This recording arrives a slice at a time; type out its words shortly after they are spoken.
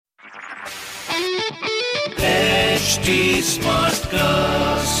HT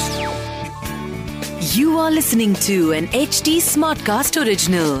Smartcast. You are listening to an HT Smartcast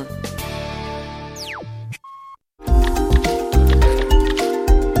original.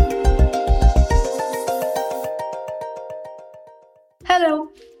 Hello,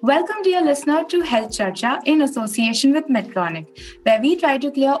 welcome dear listener to Health Charcha in association with Medtronic, where we try to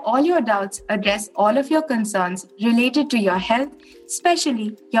clear all your doubts, address all of your concerns related to your health,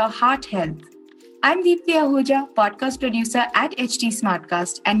 especially your heart health. I'm Deepti Ahuja, podcast producer at HT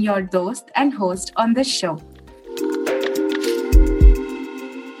Smartcast and your dost and host on this show.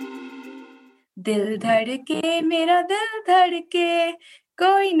 दिल धड़के मेरा दिल धड़के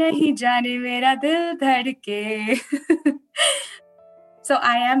कोई नहीं जाने मेरा दिल धड़के. So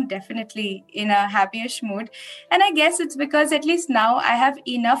I am definitely in a happyish mood, and I guess it's because at least now I have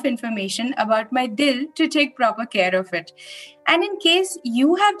enough information about my dil to take proper care of it. And in case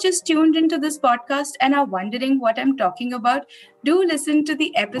you have just tuned into this podcast and are wondering what I'm talking about, do listen to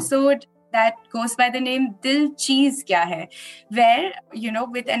the episode that goes by the name Dil Cheez Kya Hai, where,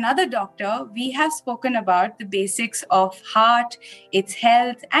 with another doctor, we have spoken about the basics of heart, its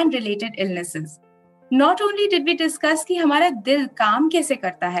health, and related illnesses. Not only did we discuss कि हमारा दिल काम कैसे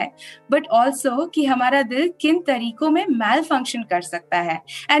करता है, but also कि हमारा दिल किन तरीकों में malfunction कर सकता है.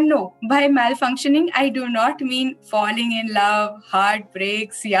 And no, by malfunctioning, I do not mean falling in love,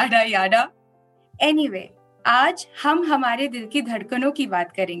 heartbreaks, yada yada. Anyway, आज हम हमारे दिल की धड़कनों की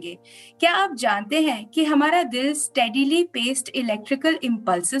बात करेंगे. क्या आप जानते हैं कि हमारा दिल steadily paced electrical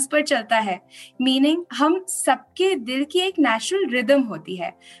impulses पर चलता है? Meaning हम सबके दिल की एक natural rhythm होती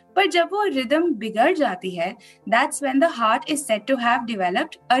है. पर जब वो rhythm बिगड़ जाती है, that's when the heart is said to have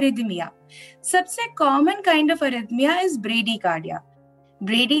developed arrhythmia. सबसे common kind of arrhythmia is bradycardia.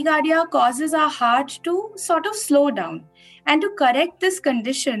 Bradycardia causes our heart to sort of slow down. And to correct this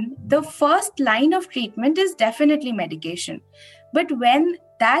condition, the first line of treatment is definitely medication. But when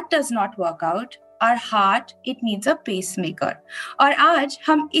that does not work out, our heart, it needs a pacemaker. और आज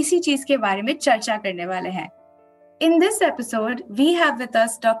हम इसी चीज के बारे में चर्चा करने वाले हैं. In this episode, we have with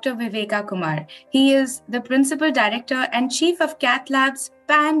us Dr. Viveka Kumar. He is the Principal Director and Chief of Cath Labs,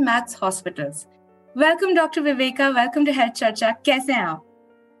 Pan Max Hospitals. Welcome, Dr. Viveka. Welcome to Health Charcha. कैसे हैं आप?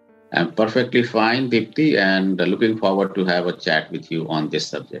 I'm perfectly fine, Deepti, and looking forward to have a chat with you on this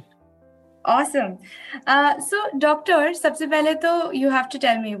subject. Awesome. So, Doctor, सबसे पहले तो you have to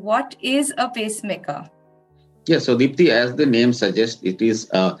tell me, what is a pacemaker? Yes, so Deepti, as the name suggests, it is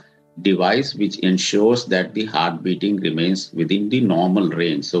a device which ensures that the heart beating remains within the normal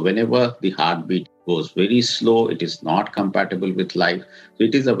range. So whenever the heartbeat goes very slow, it is not compatible with life. So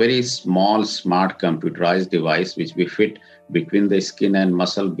it is a very small, smart computerized device which we fit between the skin and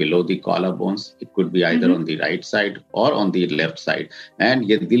muscle below the collarbones. It could be either on the right side or on the left side. And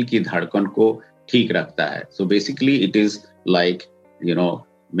ये दिल की धड़कन को ठीक रखता है. So basically it is like,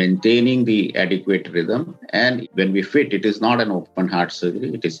 maintaining the adequate rhythm. And when we fit, it is not an open heart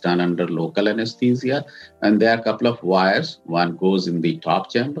surgery. It is done under local anesthesia. And there are a couple of wires. One goes in the top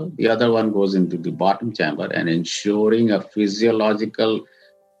chamber. The other one goes into the bottom chamber and ensuring a physiological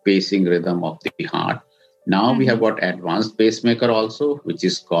pacing rhythm of the heart. Now we have got advanced pacemaker also, which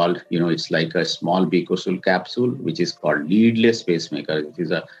is called, it's like a small Bakersfield capsule, which is called leadless pacemaker. It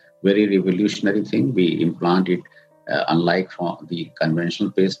is a very revolutionary thing. We implant it. Unlike from the conventional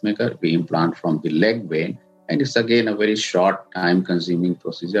pacemaker, we implant from the leg vein, and it's again a very short time-consuming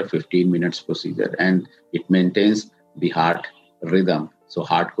procedure, 15 minutes procedure, and it maintains the heart rhythm. So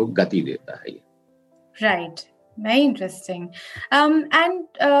heart को गति देता है. Right. Very interesting. And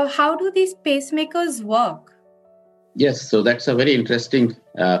how do these pacemakers work? Yes, so that's a very interesting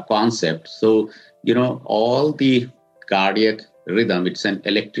concept. So, all the cardiac rhythm, it's an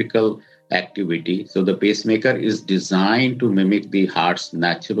electrical activity. So the pacemaker is designed to mimic the heart's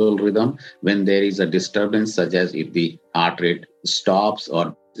natural rhythm when there is a disturbance, such as if the heart rate stops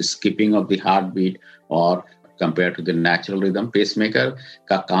or the skipping of the heartbeat or compared to the natural rhythm. Pacemaker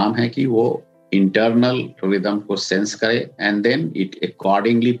का काम है कि वो internal rhythm को sense करे and then it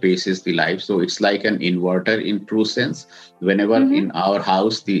accordingly paces the life. So it's like an inverter in true sense. Whenever in our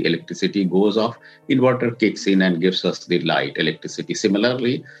house the electricity goes off, inverter kicks in and gives us the light, electricity.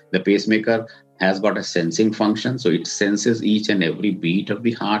 Similarly, the pacemaker has got a sensing function. So it senses each and every beat of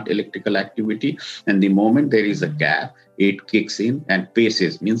the heart electrical activity. And the moment there is a gap, it kicks in and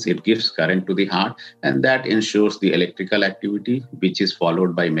paces, means it gives current to the heart. And that ensures the electrical activity, which is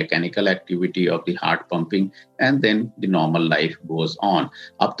followed by mechanical activity of the heart pumping. And then the normal life goes on.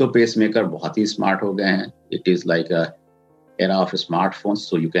 Ab to pacemaker बहुत ही smart हो गए हैं. It is like a era of smartphones.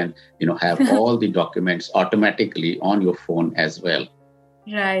 So you can, have all the documents automatically on your phone as well.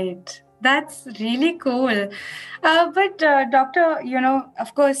 Right. That's really cool. But doctor,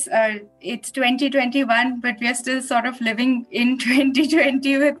 of course, it's 2021, but we are still sort of living in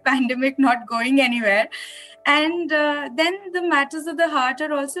 2020 with pandemic not going anywhere. And then the matters of the heart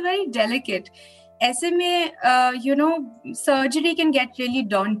are also very delicate. SMA, surgery can get really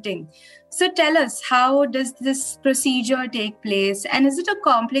daunting. So tell us, how does this procedure take place? And is it a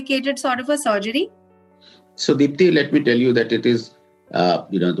complicated sort of a surgery? So, Deepti, let me tell you that it is,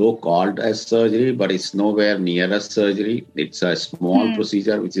 though called as surgery, but it's nowhere near a surgery. It's a small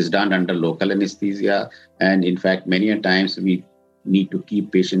procedure which is done under local anesthesia. And in fact, many a times we need to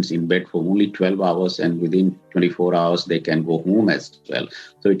keep patients in bed for only 12 hours, and within 24 hours, they can go home as well.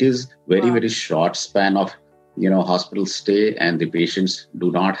 So it is very short span of hospital stay, and the patients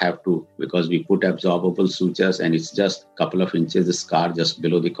do not have to, because we put absorbable sutures and it's just a couple of inches the scar just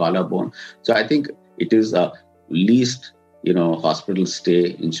below the collarbone. So I think it is a least hospital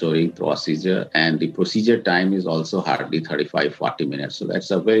stay ensuring procedure, and the procedure time is also hardly 35-40 minutes. So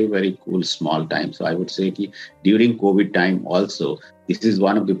that's a very, very cool small time. So I would say that during COVID time also, this is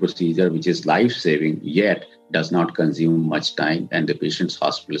one of the procedure which is life-saving, yet does not consume much time, and the patient's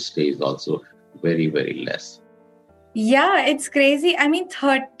hospital stay is also very, very less. Yeah, it's crazy. I mean,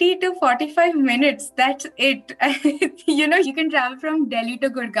 30 to 45 minutes, that's it. You can travel from Delhi to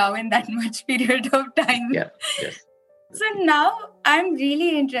Gurgaon in that much period of time. Yeah, yes. So now I'm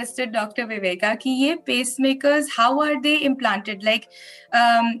really interested, Dr. Viveka, ki ye pacemakers, how are they implanted? Like,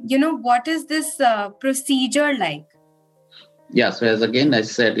 what is this procedure like? Yeah, so as again I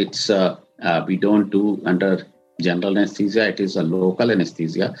said, it's we don't do under general anesthesia. It is a local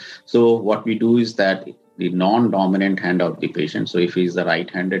anesthesia. So what we do is that the non-dominant hand of the patient, so if he's the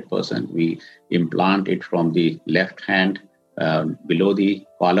right-handed person, we implant it from the left hand below the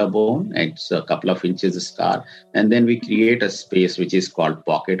collarbone. It's a couple of inches scar, and then we create a space which is called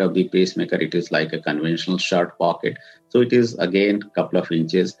pocket of the pacemaker. It is like a conventional shirt pocket, so it is again a couple of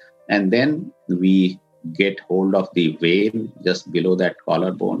inches, and then we get hold of the vein just below that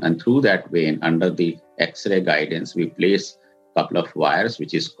collarbone, and through that vein, under the X-ray guidance, we place couple of wires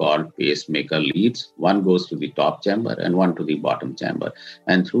which is called pacemaker leads. One goes to the top chamber and one to the bottom chamber,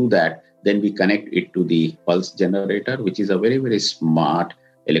 and through that then we connect it to the pulse generator, which is a very, very smart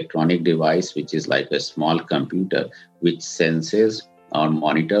electronic device which is like a small computer which senses or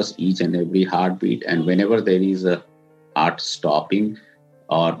monitors each and every heartbeat, and whenever there is a heart stopping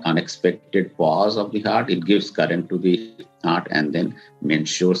or unexpected pause of the heart, it gives current to the heart and then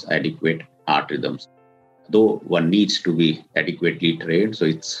ensures adequate heart rhythms. Though one needs to be adequately trained, so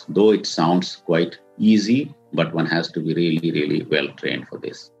though it sounds quite easy, but one has to be really, really well trained for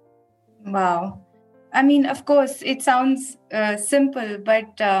this. Wow. I mean, of course, it sounds simple,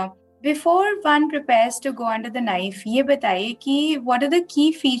 but before one prepares to go under the knife, ye bataiye ki what are the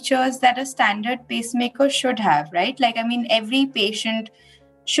key features that a standard pacemaker should have, right? Like, I mean, every patient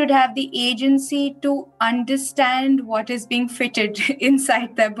should have the agency to understand what is being fitted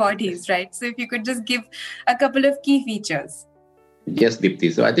inside their bodies, right? So if you could just give a couple of key features. Yes,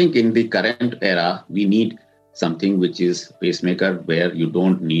 Deepti. So I think in the current era, we need something which is pacemaker where you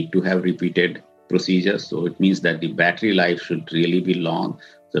don't need to have repeated procedures. So it means that the battery life should really be long.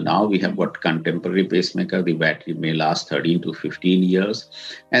 So now we have got contemporary pacemaker. The battery may last 13 to 15 years.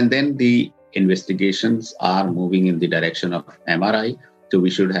 And then the investigations are moving in the direction of MRI. So we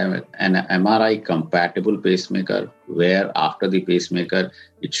should have an MRI compatible pacemaker where after the pacemaker,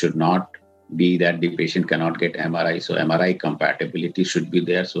 it should not be that the patient cannot get MRI. So MRI compatibility should be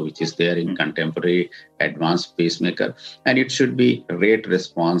there. So which is there in contemporary advanced pacemaker. And it should be rate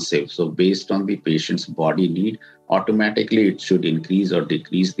responsive. So based on the patient's body need, automatically it should increase or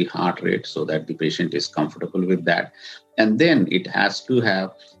decrease the heart rate so that the patient is comfortable with that. And then it has to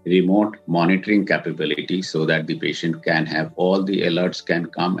have remote monitoring capability so that the patient can have all the alerts can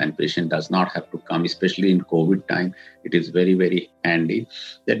come and patient does not have to come, especially in COVID time. It is very, very handy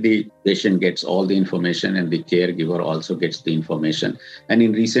that the patient gets all the information and the caregiver also gets the information. And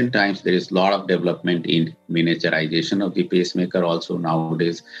in recent times, there is a lot of development in miniaturization of the pacemaker. Also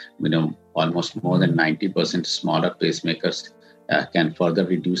nowadays, almost more than 90% smaller pacemakers can further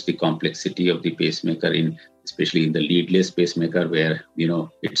reduce the complexity of the pacemaker especially in the leadless pacemaker where,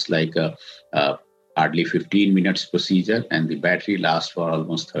 it's like a hardly 15 minutes procedure and the battery lasts for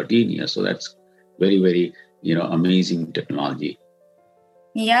almost 13 years. So that's very, very, amazing technology.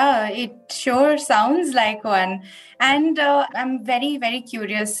 Yeah, it sure sounds like one. And I'm very, very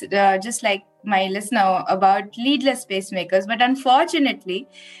curious, just like my listener, about leadless pacemakers. But unfortunately,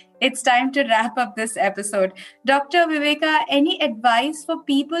 It's time to wrap up this episode. Dr. Viveka, any advice for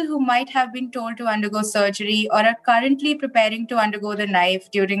people who might have been told to undergo surgery or are currently preparing to undergo the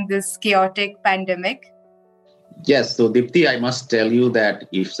knife during this chaotic pandemic? Yes. So, Dipti, I must tell you that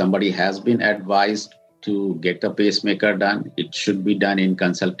if somebody has been advised to get a pacemaker done, it should be done in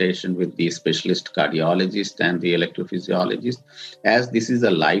consultation with the specialist cardiologist and the electrophysiologist. As this is a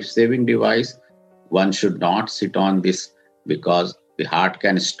life-saving device, one should not sit on this because the heart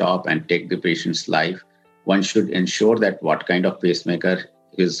can stop and take the patient's life. One should ensure that what kind of pacemaker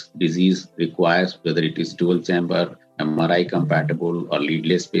his disease requires, whether it is dual chamber, MRI compatible or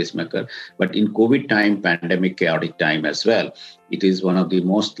leadless pacemaker. But in COVID time, pandemic, chaotic time as well, it is one of the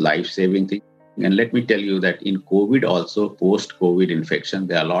most life-saving things. And let me tell you that in COVID also, post-COVID infection,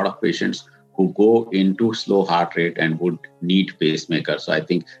 there are a lot of patients who go into slow heart rate and would need pacemaker. So I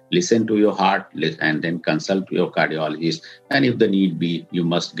think listen to your heart and then consult your cardiologist. And if the need be, you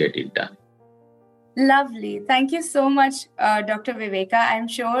must get it done. Lovely. Thank you so much, Dr. Viveka. I'm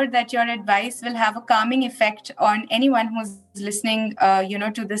sure that your advice will have a calming effect on anyone who's listening,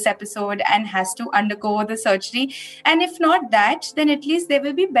 to this episode and has to undergo the surgery. And if not that, then at least they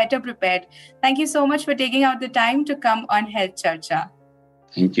will be better prepared. Thank you so much for taking out the time to come on Health Charcha.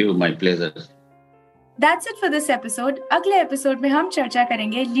 Thank you. My pleasure. That's it for this episode. अगले episode में हम चर्चा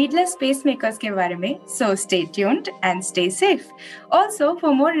करेंगे leadless pacemakers के बारे में. So stay tuned and stay safe. Also,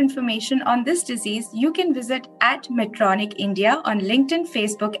 for more information on this disease, you can visit at Medtronic India on LinkedIn,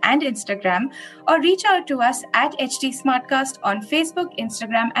 Facebook, and Instagram, or reach out to us at HT Smartcast on Facebook,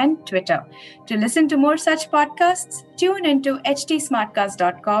 Instagram, and Twitter. To listen to more such podcasts, tune into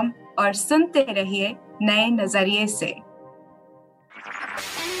htsmartcast.com और सुनते रहिए नए नजरिए से.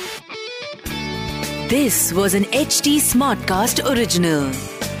 This was an HT Smartcast original.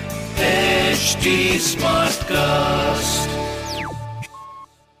 HT Smartcast.